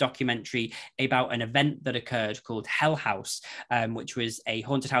documentary about an event that occurred called Hell House, which was a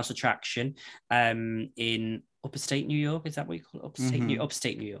haunted house attraction in upstate New York. Is that what you call it?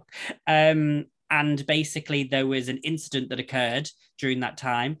 Upstate New York. And basically there was an incident that occurred during that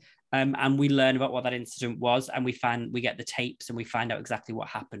time. And we learn about what that incident was, and we get the tapes, and we find out exactly what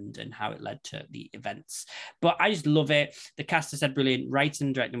happened and how it led to the events. But I just love it. The cast has said brilliant. Writing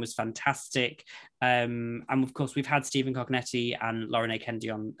and directing was fantastic. And of course, we've had Stephen Cognetti and Lauren A. Kennedy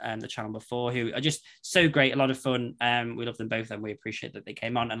on the channel before, who are just so great, a lot of fun. We love them both, and we appreciate that they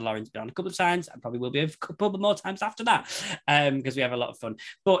came on. And Lauren's been on a couple of times, and probably will be a couple more times after that, because we have a lot of fun.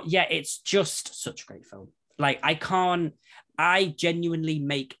 But yeah, it's just such a great film. Like, I genuinely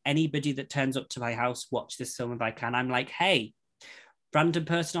make anybody that turns up to my house watch this film if I can. I'm like, hey, random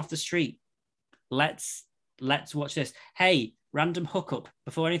person off the street, let's watch this. Hey, random hookup,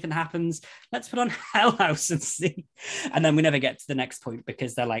 before anything happens, let's put on Hell House and see. And then we never get to the next point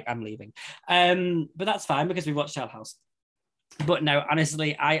because they're like, I'm leaving. But that's fine because we watched Hell House. But no,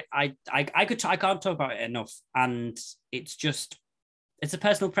 honestly, I can't talk about it enough, and it's a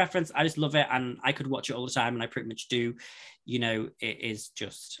personal preference. I just love it, and I could watch it all the time, and I pretty much do. You know, it is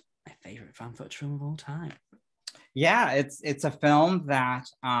just my favorite found footage film of all time. Yeah, it's a film that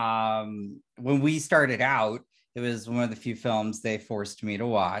when we started out, it was one of the few films they forced me to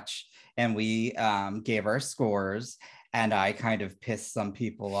watch, and we gave our scores, and I kind of pissed some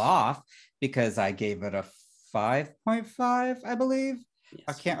people off because I gave it a 5.5, I believe. Yes.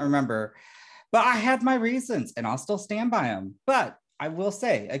 I can't remember, but I had my reasons, and I'll still stand by them. But I will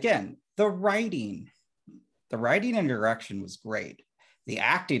say again, the writing and direction was great. The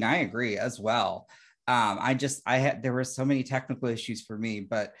acting, I agree as well. There were so many technical issues for me,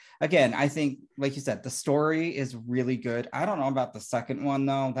 but again, I think, like you said, the story is really good. I don't know about the second one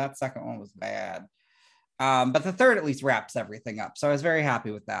though. That second one was bad. But the third at least wraps everything up. So I was very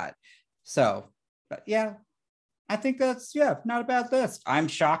happy with that. So, but yeah, I think that's, not a bad list. I'm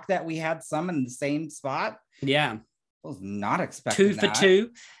shocked that we had some in the same spot. Yeah. I was not expecting 2 for 2.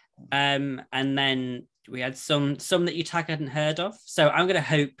 And then we had some that Yutaka hadn't heard of. So I'm going to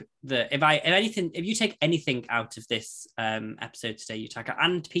hope that if you take anything out of this episode today, Yutaka,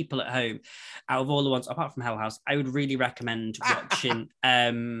 and people at home, out of all the ones apart from Hell House, I would really recommend watching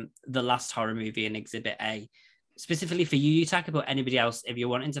the last horror movie in Exhibit A, specifically for you, Yutaka, but anybody else, if you're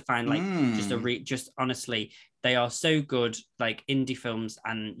wanting to find like just honestly, they are so good, like indie films,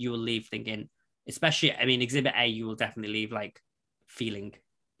 and you will leave thinking, especially, I mean, Exhibit A, you will definitely leave like feeling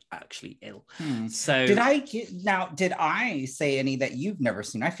actually ill. So did I say any that you've never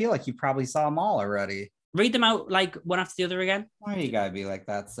seen? I feel like you probably saw them all already. Read them out like one after the other again. Why you gotta be like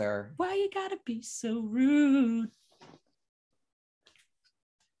that, sir? Why you gotta be so rude?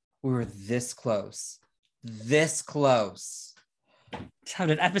 We were this close.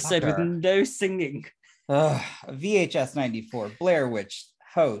 Sounded an episode with no singing. VHS 94, Blair Witch,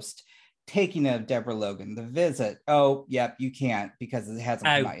 Host, Taking of Deborah Logan, The Visit. Oh, yep, you can't because it hasn't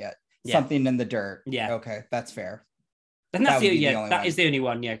come out yet. Yeah. Something in the Dirt. Yeah. Okay, that's fair. And that's that is the only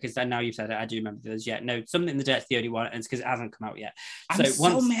one, because now you've said it, I do remember those. Yeah, no, Something in the Dirt's the only one, and it's because it hasn't come out yet. I'm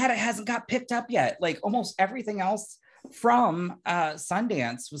so mad it hasn't got picked up yet. Like almost everything else from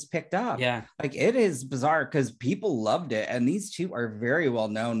Sundance was picked up. Yeah, like it is bizarre because people loved it, and these two are very well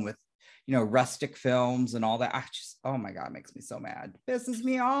known with, rustic films and all that. Oh my god, it makes me so mad. Pisses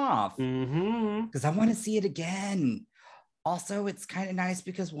me off because I want to see it again. Also, it's kind of nice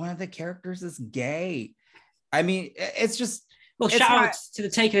because one of the characters is gay. I mean, it's just... Well, shout out to the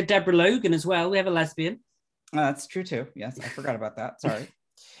Taking of Deborah Logan as well. We have a lesbian. That's true too. Yes, I forgot about that. Sorry.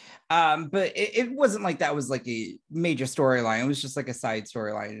 But it wasn't like that was like a major storyline. It was just like a side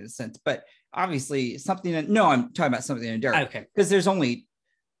storyline in a sense. But obviously I'm talking about Something in the Dirt. Okay. Because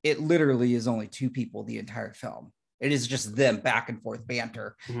it literally is only two people the entire film. It is just them back and forth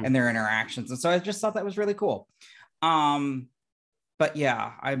banter and their interactions. And so I just thought that was really cool. But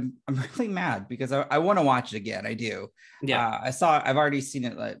yeah, I'm really mad because I want to watch it again. I do. Yeah. I've already seen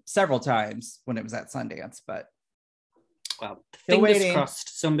it like several times when it was at Sundance, but well, fingers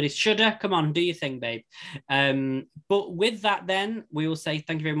crossed. Somebody Shudder, come on, do your thing, babe. But with that, then we will say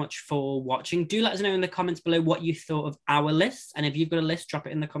thank you very much for watching. Do let us know in the comments below what you thought of our list, and if you've got a list, drop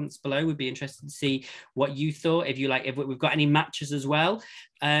it in the comments below. We'd be interested to see what you thought. If we've got any matches as well,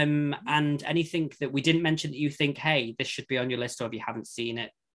 and anything that we didn't mention that you think, hey, this should be on your list, or if you haven't seen it,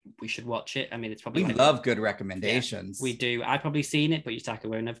 we should watch it. I mean, it's probably... We love good recommendations. Yeah, we do. I've probably seen it, but Yutaka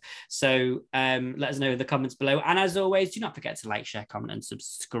won't have. So let us know in the comments below. And as always, do not forget to like, share, comment, and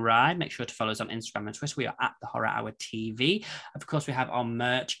subscribe. Make sure to follow us on Instagram and Twitter. We are at The Horror Hour TV. Of course, we have our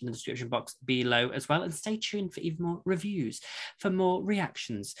merch in the description box below as well. And stay tuned for even more reviews, for more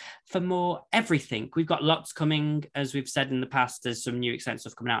reactions, for more everything. We've got lots coming, as we've said in the past. There's some new exciting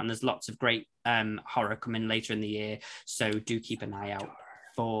stuff coming out, and there's lots of great horror coming later in the year. So do keep an eye out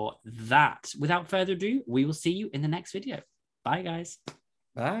for that. Without further ado, we will see you in the next video. Bye, guys.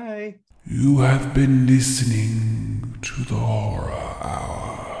 Bye. You have been listening to The Horror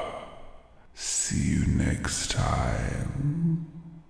Hour. See you next time.